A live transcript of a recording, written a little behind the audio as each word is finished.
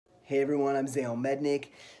Hey everyone, I'm Zale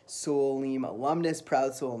Mednick, Solim alumnus,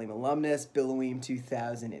 proud Solim alumnus, Billowim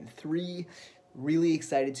 2003. Really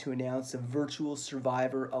excited to announce a virtual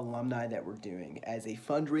Survivor alumni that we're doing as a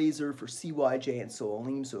fundraiser for CYJ and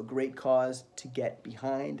Solim, so a great cause to get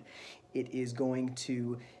behind. It is going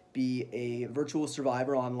to be a virtual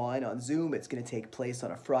Survivor online on Zoom. It's going to take place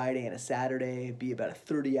on a Friday and a Saturday, be about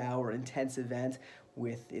a 30-hour intense event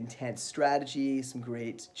with intense strategy, some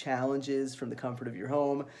great challenges from the comfort of your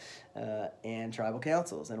home, and tribal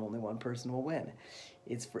councils, and only one person will win.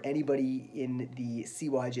 It's for anybody in the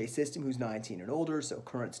CYJ system who's 19 and older, so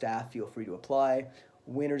current staff, feel free to apply.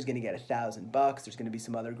 Winner's gonna get $1,000. There's gonna be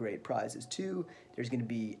some other great prizes too. There's gonna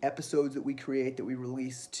be episodes that we create that we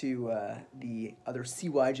release to the other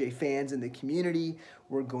CYJ fans in the community.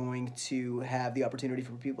 We're going to have the opportunity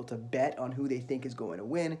for people to bet on who they think is going to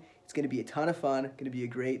win. It's gonna be a ton of fun, gonna be a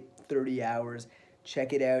great 30 hours.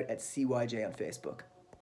 Check it out at CYJ on Facebook.